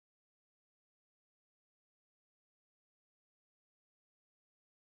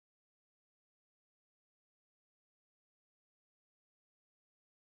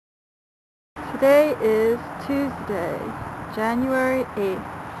Today is Tuesday, January 8th,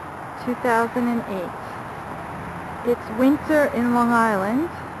 2008. It's winter in Long Island,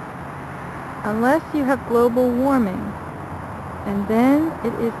 unless you have global warming, and then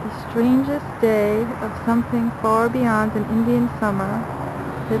it is the strangest day of something far beyond an Indian summer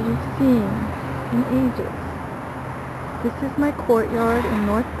that we've seen in ages. This is my courtyard in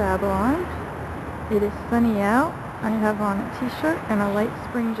North Babylon. It is sunny out. I have on a t-shirt and a light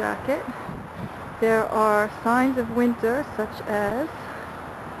spring jacket. There are signs of winter, such as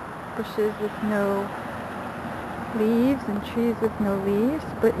bushes with no leaves and trees with no leaves,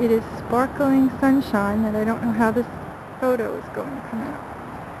 but it is sparkling sunshine that I don't know how this photo is going to come out.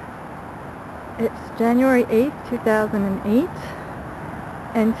 It's January 8th, 2008,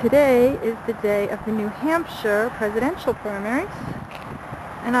 and today is the day of the New Hampshire presidential primaries.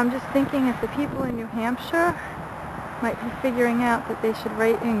 And I'm just thinking if the people in New Hampshire might be figuring out that they should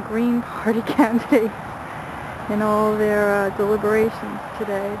write in Green Party candidates in all their deliberations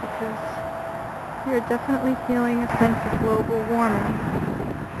today, because we are definitely feeling a sense of global warming.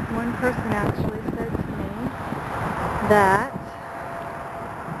 One person actually said to me that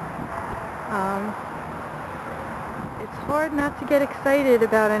it's hard not to get excited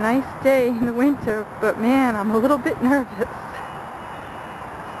about a nice day in the winter, but man, I'm a little bit nervous.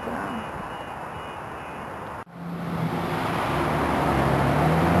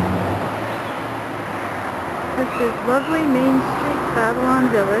 This is lovely Main Street, Babylon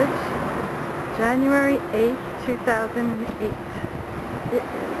Village, January 8th, 2008. It is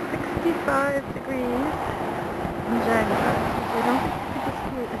 65 degrees in January, so I don't think the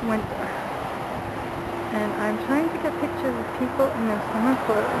street is winter. And I'm trying to get pictures of people in their summer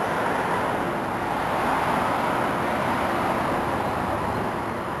clothes.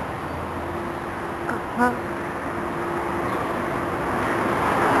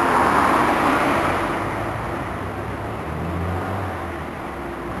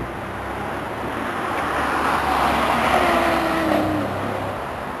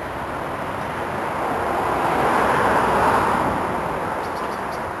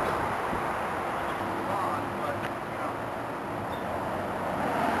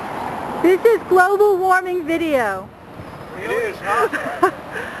 This is global warming video. It is, huh?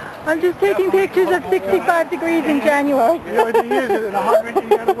 I'm just taking pictures of 65 degrees in January. The only thing is, in 100, you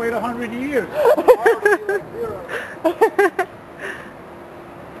gotta wait 100 years.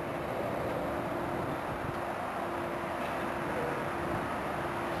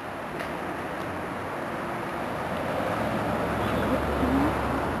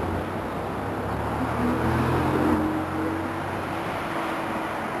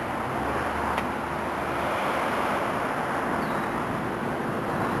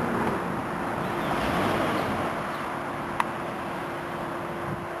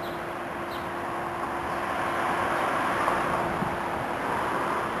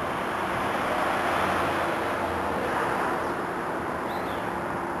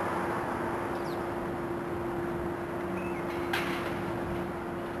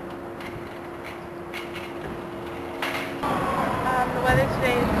 The weather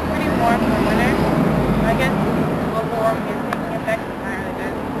today is pretty warm for winter. I guess global warming is taking effect entirely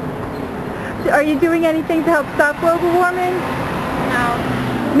good. Are you doing anything to help stop global warming? No.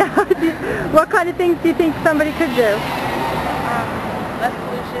 No? What kind of things do you think somebody could do? Less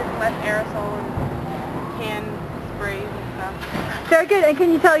pollution, less aerosol, and canned sprays and stuff. Very good. And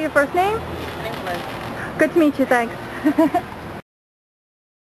can you tell your first name? My name's Liz. Good to meet you. Thanks.